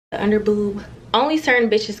Under boob. Only certain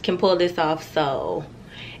bitches can pull this off, so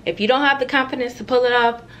if you don't have the confidence to pull it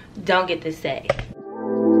off, don't get this set.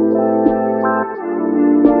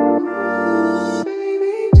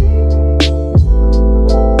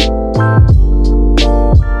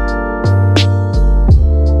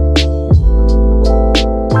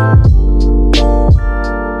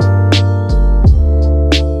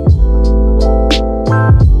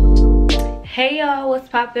 Hey y'all, what's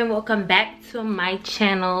poppin'? Welcome back to my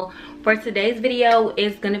channel. For today's video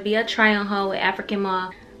is gonna be a try on haul with African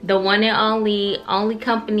Mall, the one and only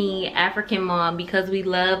company, African Mall, because we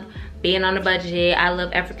love being on a budget. I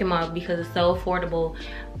love African Mall because it's so affordable,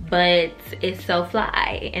 but it's so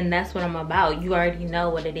fly, and that's what I'm about. You already know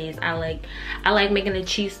what it is. I like making the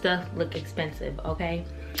cheap stuff look expensive, okay?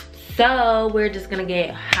 So we're just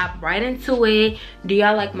gonna hop right into it. Do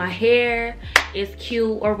y'all like my hair? It's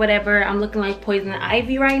cute or whatever. I'm looking like Poison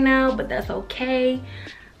Ivy right now, but that's okay.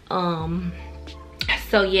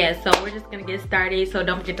 So yeah, so we're just gonna get started. So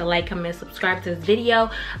don't forget to like, comment, subscribe to this video.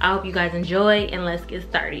 I hope you guys enjoy, and let's get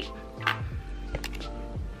started.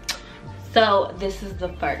 So this is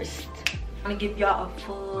the first. I'm gonna give y'all a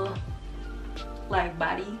full like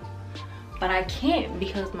body, but I can't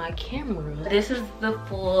because my camera. This is the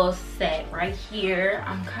full set right here.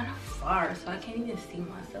 I'm kind of far, so I can't even see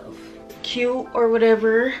myself. Cute or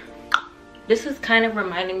whatever. This is kind of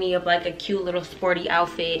reminding me of like a cute little sporty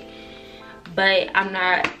outfit, but I'm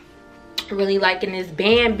not really liking this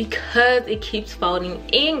band because it keeps folding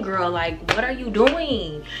in, girl. Like, what are you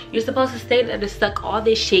doing? You're supposed to stay there to suck all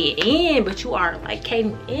this shit in, but you are like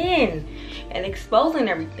caving in and exposing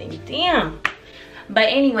everything. Damn. But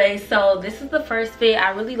anyway, so this is the first fit. I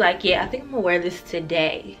really like it. I think I'm gonna wear this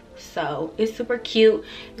today. So it's super cute.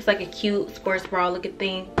 It's like a cute sports bra looking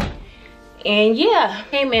thing. And yeah,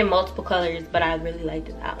 came in multiple colors, but I really like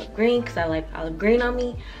this olive green because I like olive green on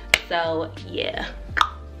me. So yeah.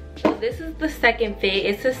 So this is the second fit.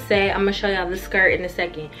 It's a set. I'm gonna show y'all the skirt in a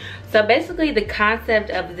second. So basically the concept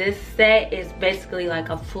of this set is basically like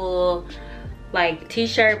a full like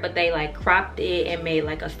t-shirt, but they like cropped it and made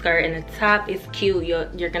like a skirt, and the top is cute.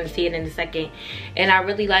 You're gonna see it in a second. And I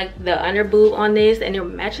really like the under boob on this, and it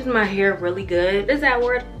matches my hair really good. Is that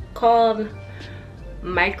word called?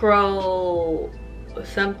 Micro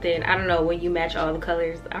something, I don't know, when you match all the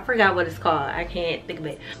colors. I forgot what it's called. I can't think of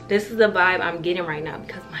it. This is the vibe I'm getting right now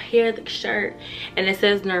because my hair, the shirt, and it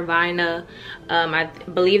says Nirvana. I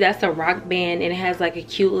believe that's a rock band, and it has like a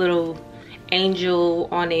cute little angel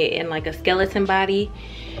on it and like a skeleton body.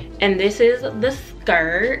 And this is the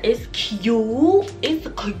skirt. It's cute. It's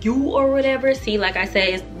cute or whatever. See, like I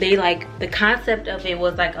said, they like the concept of it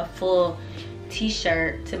was like a full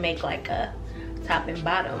t-shirt to make like a top and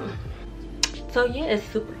bottom. So yeah, it's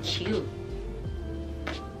super cute.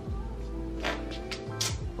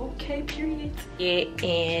 Okay, period. Yeah,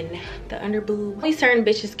 and the under boob. Only certain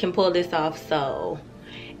bitches can pull this off, so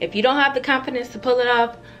if you don't have the confidence to pull it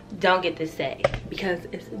off, don't get this set because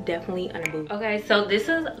it's definitely under boob. Okay, so this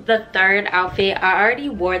is the third outfit. I already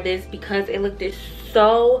wore this because it looked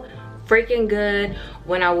so freaking good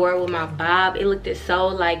when I wore it with my bob. It looked so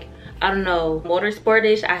like, I don't know,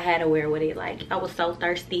 motorsportish. I had to wear with it. Like, I was so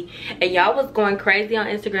thirsty, and y'all was going crazy on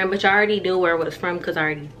Instagram, but y'all already knew where it was from because I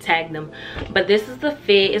already tagged them. But this is the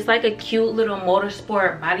fit. It's like a cute little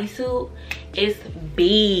motorsport bodysuit. It's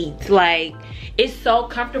beads. Like, it's so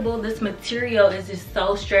comfortable. This material is just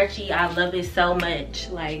so stretchy. I love it so much.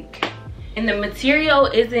 Like, and the material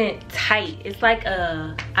isn't tight. It's like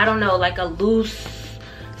a, I don't know, like a loose,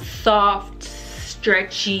 soft,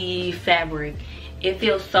 stretchy fabric. It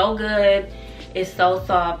feels so good. It's so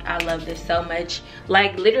soft. I love this so much.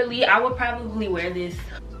 Like, literally, I would probably wear this.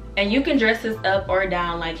 And you can dress this up or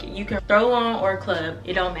down. Like, you can throw on or club.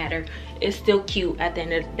 It don't matter. It's still cute at the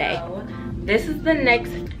end of the day. So, this is the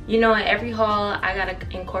next, you know, in every haul, I gotta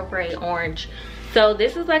incorporate orange. So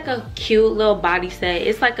this is like a cute little body set.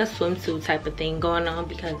 It's like a swimsuit type of thing going on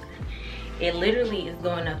because it literally is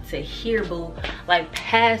going up to here, boo. Like,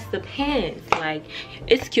 past the pants. Like,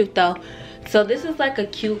 it's cute though. So this is like a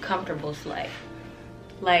cute, comfortable slay.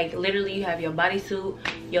 Like, literally you have your bodysuit,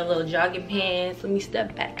 your little jogging pants. Let me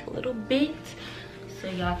step back a little bit so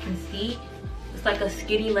y'all can see. It's like a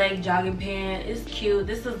skinny leg jogging pant. It's cute.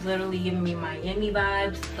 This is literally giving me Miami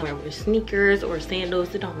vibes. Wear with sneakers or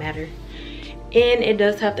sandals, it don't matter. And it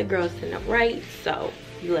does have the girls sitting up right, so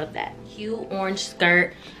you love that. Cute orange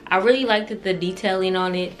skirt. I really liked the detailing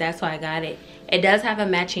on it. That's why I got it. It does have a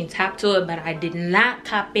matching top to it, but I did not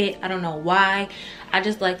top it. I don't know why. I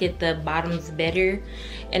just like it the bottoms better.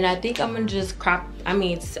 And I think I'm gonna just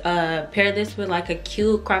pair this with like a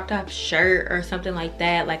cute crop top shirt or something like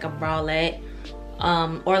that, like a bralette.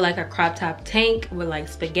 or like a crop top tank with like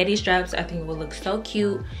spaghetti straps. I think it would look so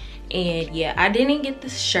cute. And yeah, I didn't get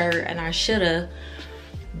this shirt and I should have,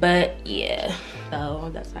 but yeah, so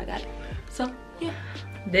that's what I got. So yeah,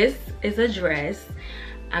 this is a dress.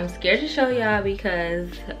 I'm scared to show y'all because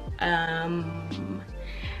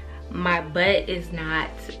my butt is not,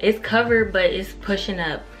 it's covered but it's pushing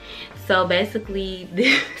up. So basically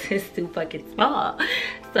this is too fucking small.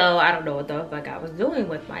 So I don't know what the fuck I was doing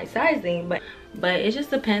with my sizing, but it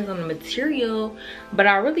just depends on the material. But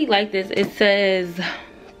I really like this. It says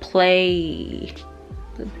play.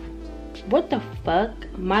 What the fuck?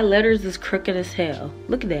 My letters is crooked as hell.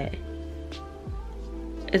 Look at that.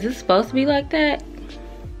 Is it supposed to be like that?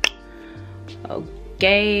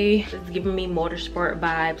 Okay. It's giving me motorsport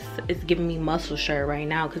vibes. It's giving me muscle shirt right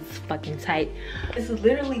now because it's fucking tight. It's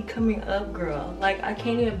literally coming up, girl. Like I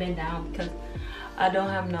can't even bend down because I don't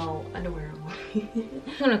have no underwear on.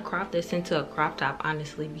 I'm gonna crop this into a crop top,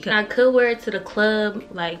 honestly, because I could wear it to the club,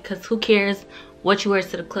 like, cause who cares what you wear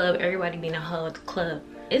to the club? Everybody being a hoe at the club.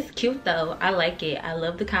 It's cute though. I like it. I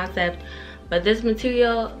love the concept, but this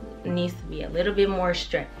material needs to be a little bit more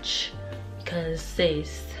stretch because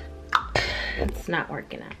sis, it's not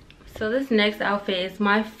working out. So this next outfit is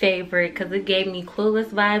my favorite because it gave me Clueless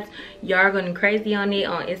vibes. Y'all are going crazy on it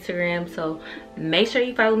on Instagram, so make sure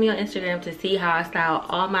you follow me on Instagram to see how I style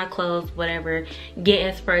all my clothes, whatever, get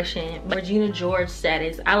inspiration. Regina George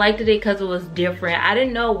status. I liked it because it was different. I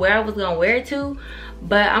didn't know where I was gonna wear it to,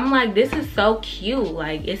 but I'm like, this is so cute.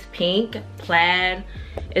 Like, it's pink, plaid.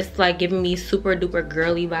 It's like giving me super duper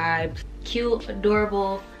girly vibes. Cute,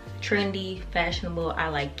 adorable, trendy, fashionable. I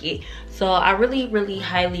like it. So I really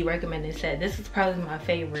highly recommend this set. This is probably my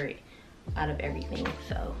favorite out of everything.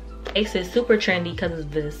 So it's super trendy because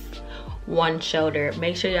of this one shoulder.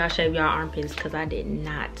 Make sure y'all shave y'all armpits because I did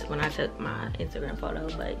not when I took my Instagram photo,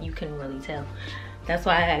 but you couldn't really tell. That's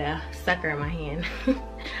why I had a sucker in my hand.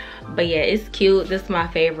 But yeah, it's cute. This is my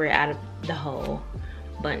favorite out of the whole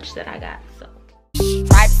bunch that I got. So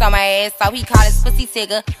stripes on my ass, so he call his pussy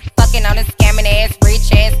tigger. Fucking on a scamming ass,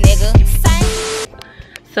 rich ass nigga.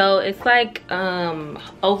 So it's like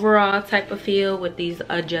overall type of feel with these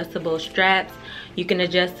adjustable straps. You can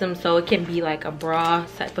adjust them so it can be like a bra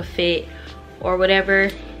type of fit or whatever.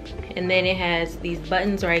 And then it has these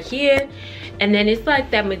buttons right here, and then it's like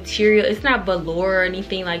that material. It's not velour or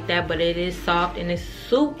anything like that, but it is soft and it's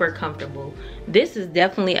super comfortable. This is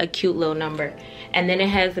definitely a cute little number. And then it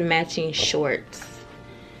has matching shorts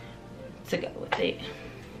to go with it.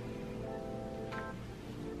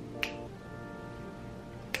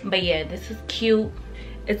 But yeah, this is cute.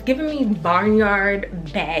 It's giving me barnyard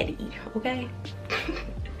baddie, okay?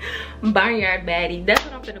 Barnyard baddie. That's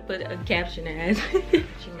what I'm gonna put a caption as.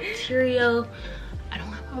 Material. I don't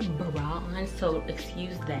have a bra on, so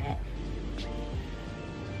excuse that.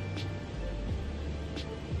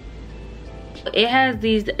 It has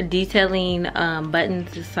these detailing buttons.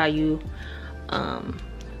 This is how you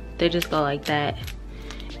they just go like that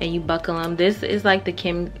and you buckle them. This is like the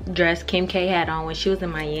dress Kim K had on when she was in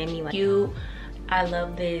Miami. Like, cute. I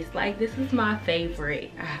love this. Like, this is my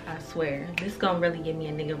favorite. I swear, this gonna really give me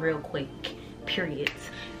a nigga real quick, period.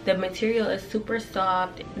 The material is super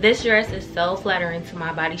soft. This dress is so flattering to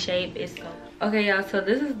my body shape. It's so okay, y'all. So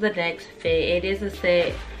this is the next fit. It is a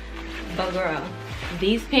set, but girl,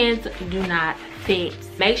 these pants do not fit.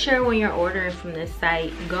 Make sure when you're ordering from this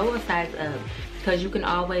site, go a size up because you can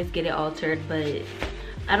always get it altered. But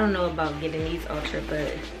I don't know about getting these altered,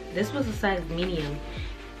 but this was a size medium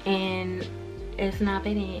and it's not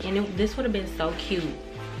fitting. And this would have been so cute.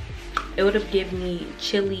 It would have given me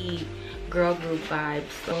chilly girl group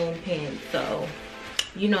vibes, own pants. So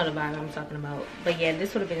you know the vibe I'm talking about. But yeah,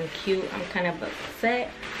 this would have been cute. I'm kind of upset,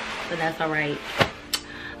 but that's all right.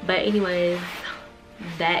 But anyways,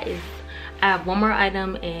 that is, I have one more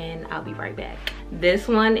item and I'll be right back. This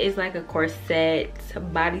one is like a corset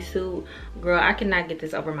bodysuit. Girl, I cannot get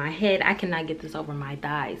this over my head. I cannot get this over my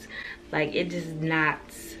thighs. Like, it does not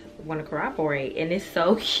want to cooperate, and it's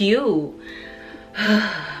so cute.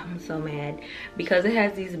 I'm so mad because it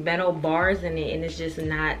has these metal bars in it and it's just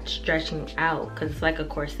not stretching out because it's like a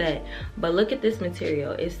corset. But look at this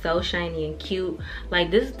material. It's so shiny and cute.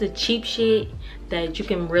 Like, this is the cheap shit that you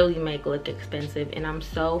can really make look expensive, and I'm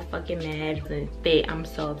so fucking mad it doesn't fit. I'm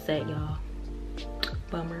so upset, y'all.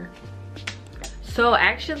 Bummer. So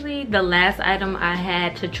actually the last item I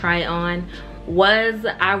had to try on was,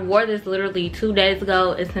 I wore this literally 2 days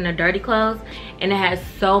ago. It's in a dirty clothes and it has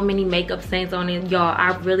so many makeup stains on it, y'all.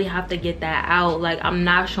 I really have to get that out. Like, I'm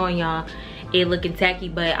not showing y'all it looking tacky,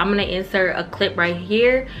 but I'm gonna insert a clip right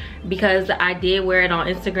here because I did wear it on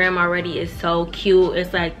Instagram already. It's so cute.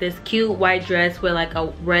 It's like this cute white dress with like a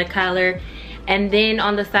red collar, and then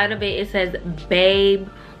on the side of it says babe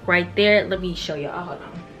right there. Let me show y'all. Hold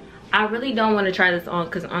on. I really don't want to try this on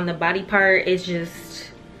because on the body part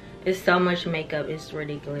it's so much makeup, it's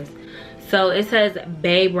ridiculous. So it says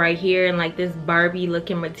babe right here in like this Barbie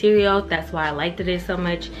looking material. That's why I liked it so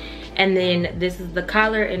much. And then this is the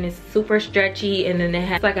collar, and it's super stretchy, and then it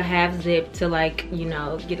has like a half zip to like, you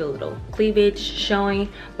know, get a little cleavage showing.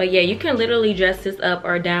 But yeah, you can literally dress this up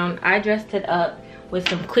or down. I dressed it up with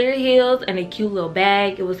some clear heels and a cute little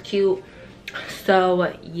bag. It was cute.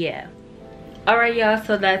 So yeah. All right, y'all,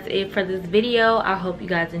 so that's it for this video. I hope you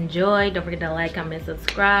guys enjoyed. Don't forget to like, comment,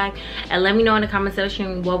 subscribe, and let me know in the comment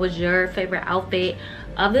section what was your favorite outfit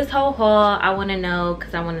of this whole haul. I want to know,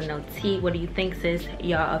 because I want to know T, what do you think, sis?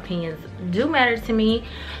 Y'all opinions do matter to me.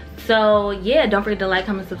 So yeah, don't forget to like,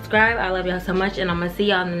 comment, subscribe. I love y'all so much, and I'm gonna see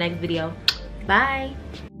y'all in the next video. Bye.